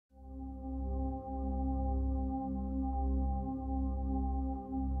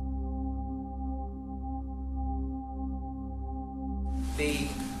the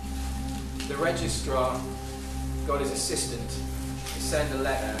registrar got his assistant to send a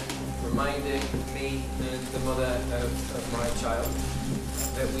letter reminding me and the mother of my child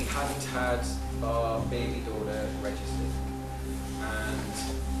that we hadn't had our baby daughter registered. And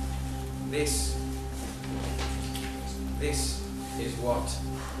this is what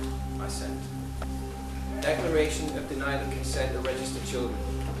I sent. Declaration of denial of consent to register children.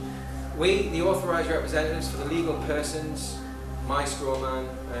 We, the authorised representatives for the legal persons, my straw man,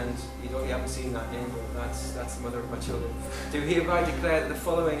 and you haven't seen that name, but that's the mother of my children, do hereby declare that the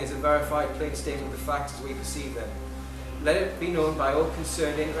following is a verified plain statement of the facts as we perceive them. Let it be known by all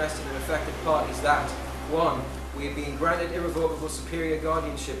concerned, interested and affected parties that 1. We have been granted irrevocable superior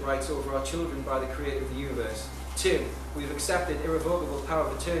guardianship rights over our children by the Creator of the universe. 2. We have accepted irrevocable power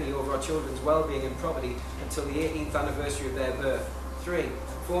of attorney over our children's well-being and property until the 18th anniversary of their birth. 3.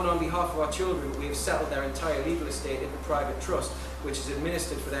 For and on behalf of our children, we have settled their entire legal estate into private trust, which is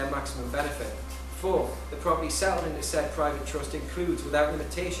administered for their maximum benefit. 4. The property settled into said private trust includes, without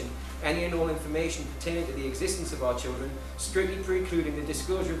limitation, any and all information pertaining to the existence of our children, strictly precluding the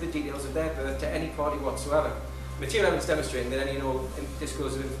disclosure of the details of their birth to any party whatsoever. Material evidence demonstrating that any and all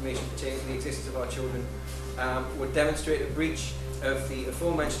disclosure of information pertaining to the existence of our children would demonstrate a breach of the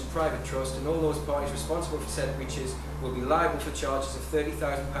aforementioned private trust, and all those parties responsible for said breaches will be liable for charges of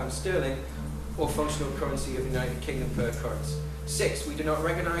 £30,000 sterling or functional currency of the United Kingdom per occurrence. 6. We do not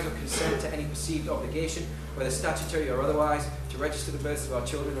recognise or consent to any perceived obligation, whether statutory or otherwise, to register the births of our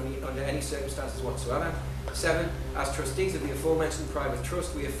children under any circumstances whatsoever. 7. As trustees of the aforementioned private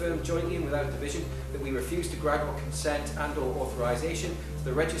trust, we affirm jointly and without division that we refuse to grant or consent and or authorisation to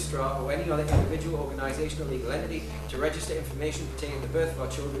the registrar or any other individual, organisation or legal entity to register information pertaining to the birth of our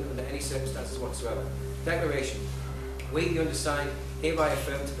children under any circumstances whatsoever. Declaration. We, the undersigned, hereby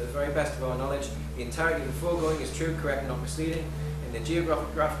affirm to the very best of our knowledge the entirety of the foregoing is true, correct and not misleading in the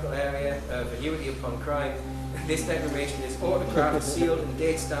geographical area of annuity upon crime. This declaration is autographed, sealed and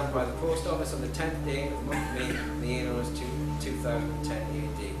date stamped by the post office on the 10th day of the month of May in the year known as 2010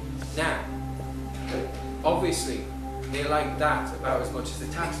 AD. Now, obviously, they like that about as much as the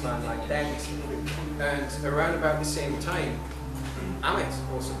taxman liked them. And around about the same time, Amit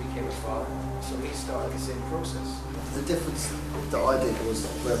also became a father, so he started the same process. The difference that I did was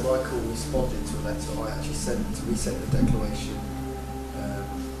where Michael responded to a letter, I actually resent the declaration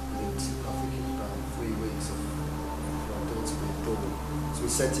within, I think it was about 3 weeks of our daughter being born. So we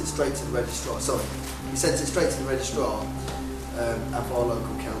sent it straight to the registrar, we sent it straight to the registrar of our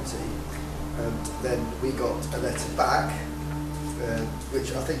local county, and then we got a letter back,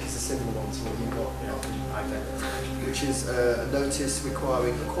 which I think is a similar one to what you got, which is a notice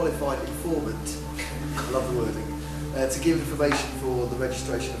requiring a qualified informant, I love the wording, to give information for the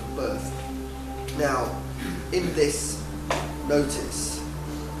registration of a birth. Now, in this notice,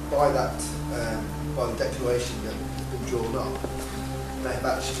 by the declaration that has been drawn up, they have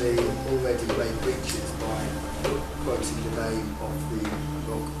actually already made breaches by quoting the name of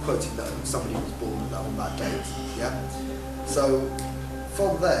quoting that somebody was born on that date. Yeah. So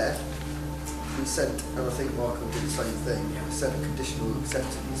from there, we sent, and I think Michael did the same thing. We sent a conditional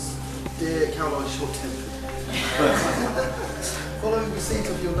acceptance. Dear Caroline Short-Tempered. Following receipt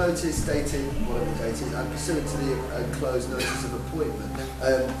of your notice dated, whatever dated, and pursuant to the enclosed notice of appointment,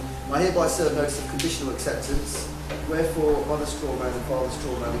 I hereby serve notice of conditional acceptance, wherefore mother strawman and father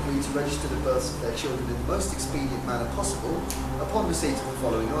strawman agree to register the births of their children in the most expedient manner possible upon receipt of the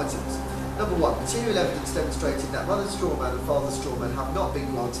following items. Number 1, material evidence demonstrating that mother strawman and father strawman have not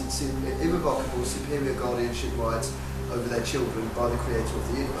been granted irrevocable superior guardianship rights over their children by the Creator of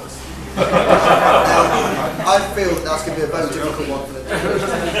the universe. I feel that's going to be a very difficult one for them.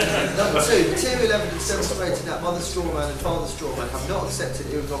 Number 2, material evidence demonstrating that mother strawman and father strawman have not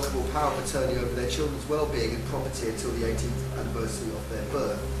accepted irrevocable power of attorney over their children's well-being and property until the 18th anniversary of their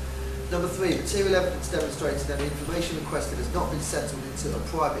birth. Number 3, material evidence demonstrating that the information requested has not been settled into a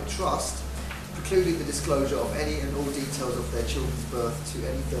private trust, precluding the disclosure of any and all details of their children's birth to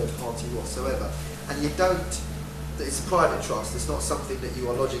any third party whatsoever. And you don't, it's a private trust, it's not something that you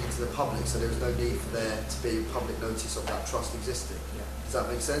are lodging into the public, so there is no need for there to be public notice of that trust existing. Yeah. Does that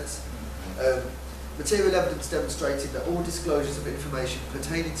make sense? Material evidence demonstrating that all disclosures of information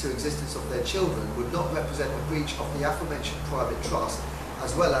pertaining to existence of their children would not represent a breach of the aforementioned private trust,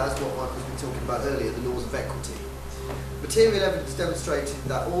 as well as what Michael's been talking about earlier, the laws of equity. Material evidence demonstrating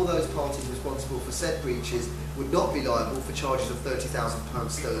that all those parties responsible for said breaches would not be liable for charges of £30,000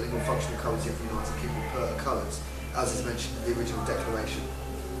 sterling or functional currency of the United Kingdom per occurrence, as is mentioned in the original declaration.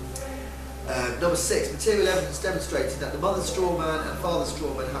 Number 6, material evidence demonstrating that the mother's straw man and father's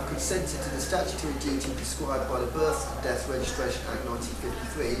straw man have consented to the statutory duty prescribed by the Birth and Death Registration Act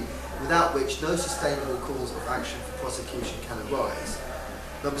 1953, without which no sustainable cause of action for prosecution can arise.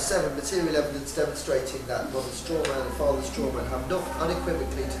 Number 7, material evidence demonstrating that mother's straw man and father's straw man have not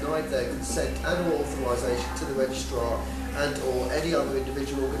unequivocally denied their consent and or authorisation to the registrar and or any other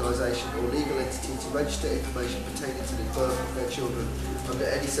individual, organisation or legal entity to register information pertaining to the birth of their children under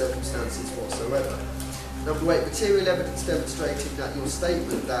any circumstances whatsoever. Number 8, material evidence demonstrating that your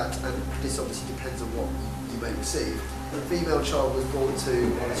statement that, and this obviously depends on what you may receive, a female child was born to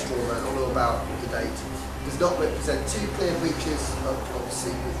on a straw man on or about the date, does not represent 2 clear breaches,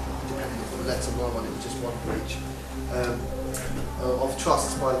 obviously depending on the letter, my one it was just 1 breach, of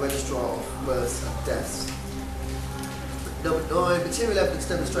trusts by the registrar of births and deaths. Number 9, material evidence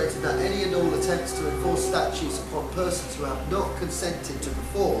demonstrating that any and all attempts to enforce statutes upon persons who have not consented to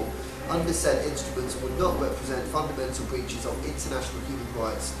perform under said instruments would not represent fundamental breaches of international human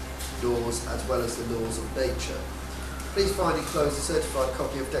rights laws as well as the laws of nature. Please find enclosed a certified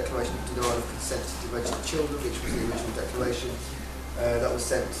copy of Declaration of Denial of Consent to Registered Children, which was the original declaration that was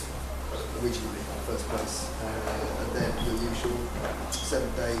sent originally in the first place, and then the usual 7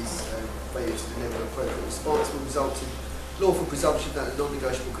 days failure to deliver an appropriate response will result in lawful presumption that the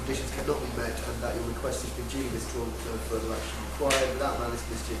non-negotiable conditions cannot be met and that your request has been duly withdrawn with no further action required without malice,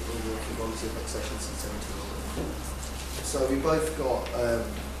 mischief or wilful voluntary vexation since 17. So we both got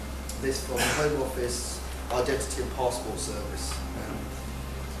this from the Home Office Identity and Passport Service,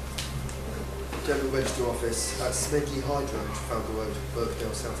 General Register Office at Smedley Hydro, Trafalgar Road,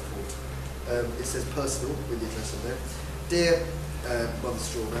 Birkdale, Southport. It says personal with the address on there. Dear Mother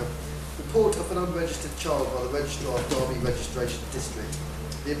Strawman, report of an unregistered child by the Registrar of Derby Registration District.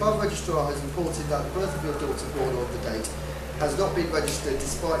 The above registrar has reported that the birth of your daughter born on the date has not been registered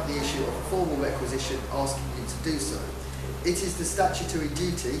despite the issue of a formal requisition asking you to do so. It is the statutory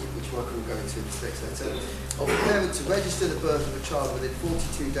duty, which Michael will go into in this next letter, of a parent to register the birth of a child within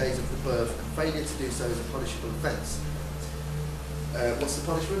 42 days of the birth, and failure to do so is a punishable offence. What's the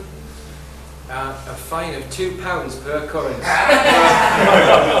punishment? A fine of £2 per occurrence.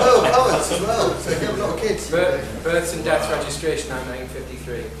 Oh, occurrence as well. So if you have a lot of kids. Births and Deaths Registration Act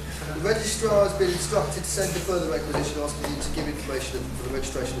 1953. The registrar has been instructed to send a further requisition asking you to give information for the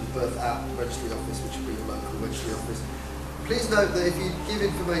registration of the birth at the registry office, which will be your local registry office. Please note that if you give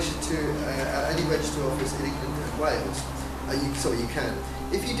information to any registry office in England and Wales, you can.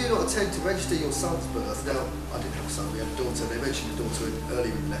 If you do not intend to register your son's birth, now I didn't have a son, we had a daughter, they mentioned a daughter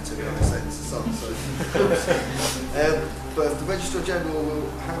earlier in the letter, we are saying it's a son, so but the Registrar General will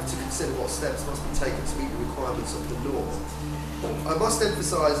have to consider what steps must be taken to meet the requirements of the law. I must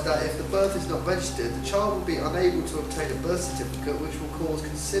emphasise that if the birth is not registered, the child will be unable to obtain a birth certificate, which will cause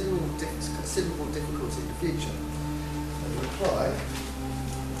considerable difficulty in the future. Reply.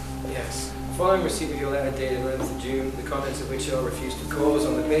 Yes. Following receipt of your letter dated 11th of June, the contents of which are refused to cause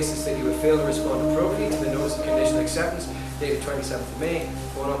on the basis that you have failed to respond appropriately to the notice of conditional acceptance dated 27th of May,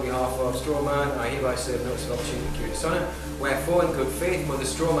 on behalf of Strawman, I hereby serve notice of opportunity to cure dishonour. Wherefore, in good faith, mother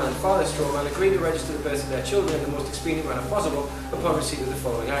Strawman and father Strawman agreed to register the births of their children in the most expedient manner possible upon receipt of the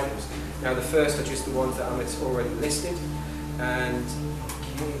following items. Now, the first are just the ones that Amit's already listed, and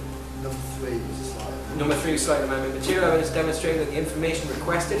Number 3 was a slide. Number 3 was slight amendment. Material evidence demonstrating that the information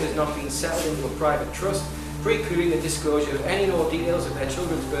requested has not been settled into a private trust, precluding the disclosure of any and all details of their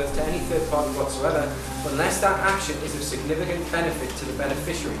children's birth to any third party whatsoever, unless that action is of significant benefit to the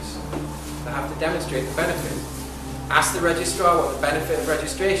beneficiaries. They have to demonstrate the benefit. Ask the registrar what the benefit of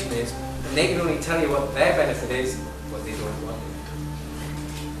registration is, and they can only tell you what their benefit is, what they don't want.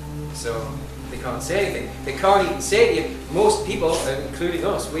 So they can't say anything. They can't even say to you. Most people, including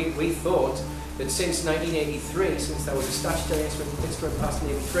us, we thought that since 1983, since there was a statutory instrument passed in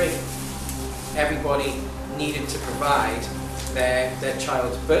 83, everybody needed to provide their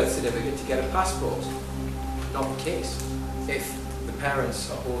child's birth certificate to get a passport. Not the case. If the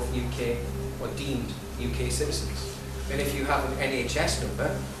parents are both UK or deemed UK citizens. And if you have an NHS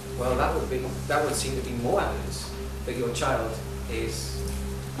number, well, that would seem to be more evidence that your child is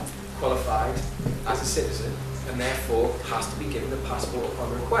qualified as a citizen and therefore has to be given a passport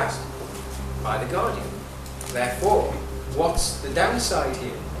upon request by the Guardian. Therefore, what's the downside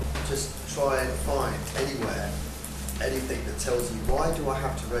here? Just try and find anywhere anything that tells you why do I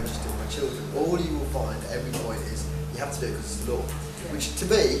have to register my children. All you will find at every point is you have to do it because it's the law. Which to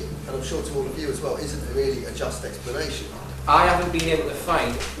me, and I'm sure to all of you as well, isn't really a just explanation. I haven't been able to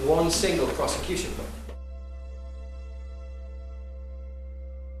find one single prosecution.